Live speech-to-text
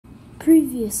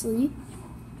Previously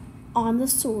on the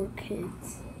Sword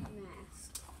Kids.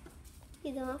 Mask.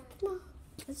 You don't have to know.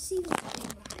 Let's see what's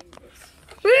behind this.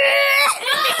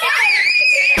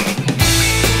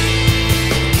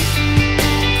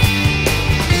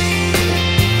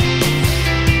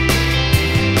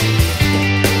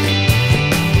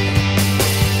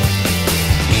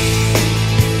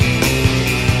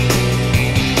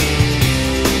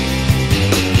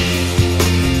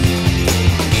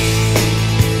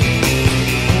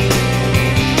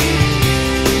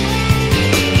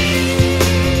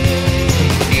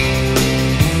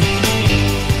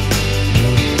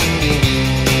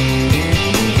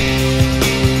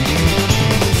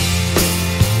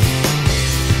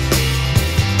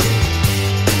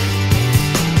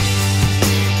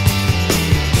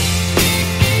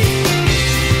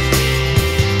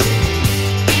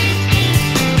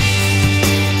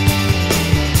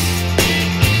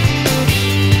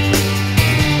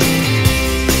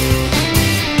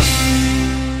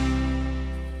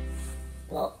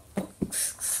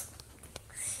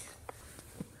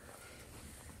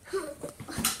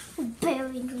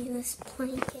 Buried in this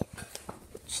blanket.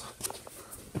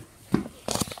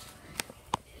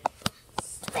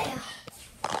 There.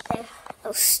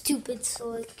 Those stupid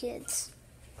Sword Kids.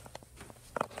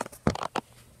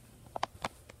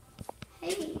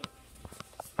 Hey.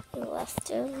 They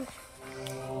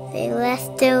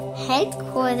left their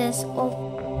headquarters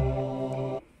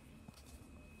open.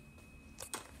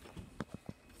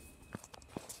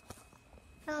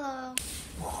 Hello.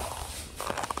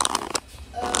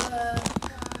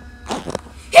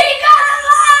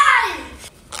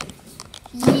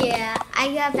 Yeah,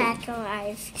 I got back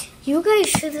alive. You guys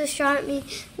should have shot me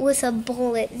with a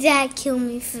bullet. That killed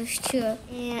me for sure.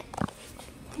 Yeah.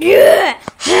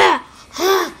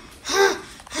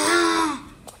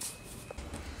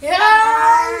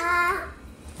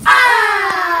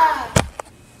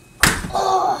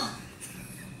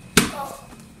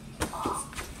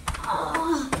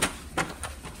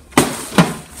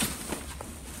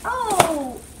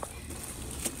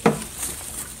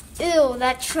 Ew,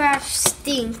 that trash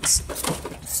stinks.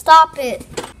 Stop it.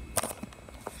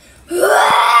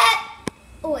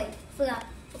 Oh wait, forgot.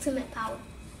 Ultimate power.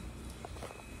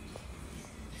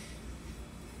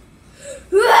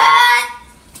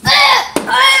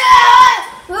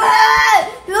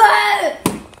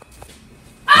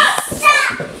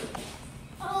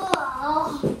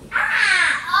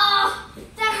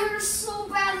 That hurts so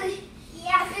badly.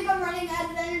 Yeah, I think I'm running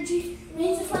out of energy. We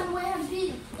need to find a way to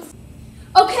beat him.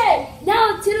 Okay,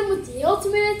 now let's hit him with the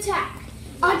ultimate attack.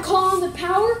 I call on the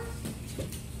power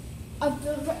of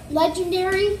the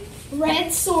legendary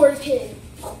Red Sword Kid.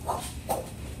 I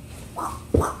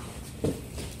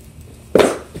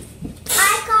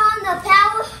call on the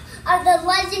power of the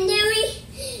legendary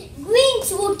Green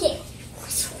Sword Kid.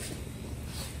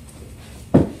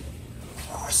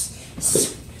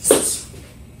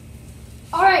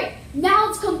 Alright, now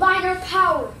let's combine our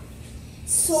power.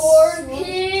 Sword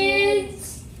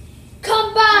Kids,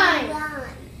 combine!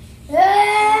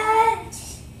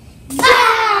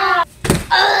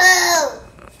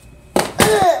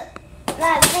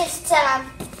 Not this time.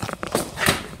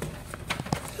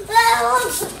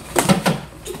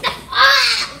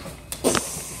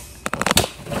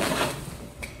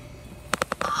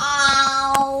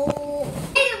 Ow!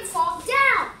 Made him fall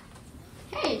down.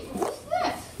 Hey, what's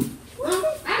this? Well,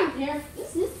 I don't care.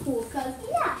 This is cool, because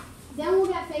then we'll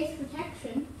get face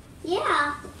protection.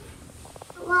 Yeah.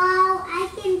 Well, I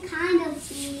can kind of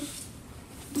see.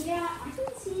 Yeah, I can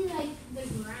see, like, the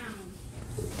ground.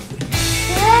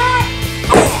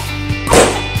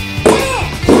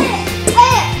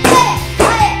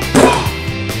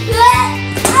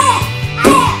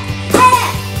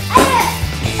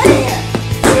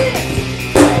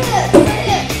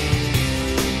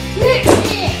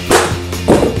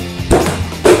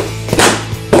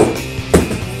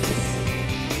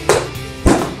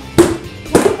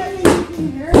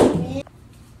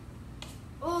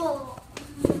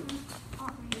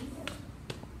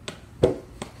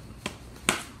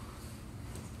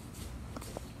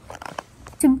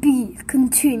 To be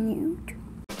continued.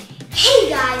 Hey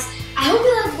guys, I hope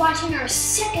you loved watching our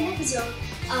second episode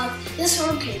of The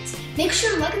Sword Kids. Make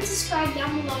sure to like and subscribe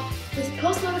down below with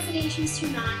post notifications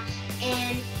turned on.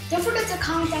 And don't forget to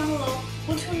comment down below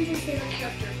which one is your favorite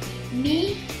character.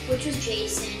 Me, which was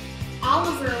Jason,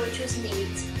 Oliver, which was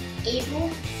Nate,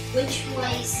 Abel, which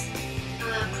was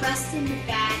Preston the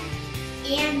Bat,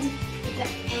 and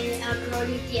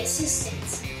Brody the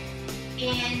assistant.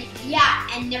 And yeah,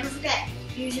 and never forget,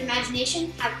 use your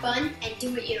imagination, have fun, and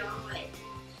do what you know.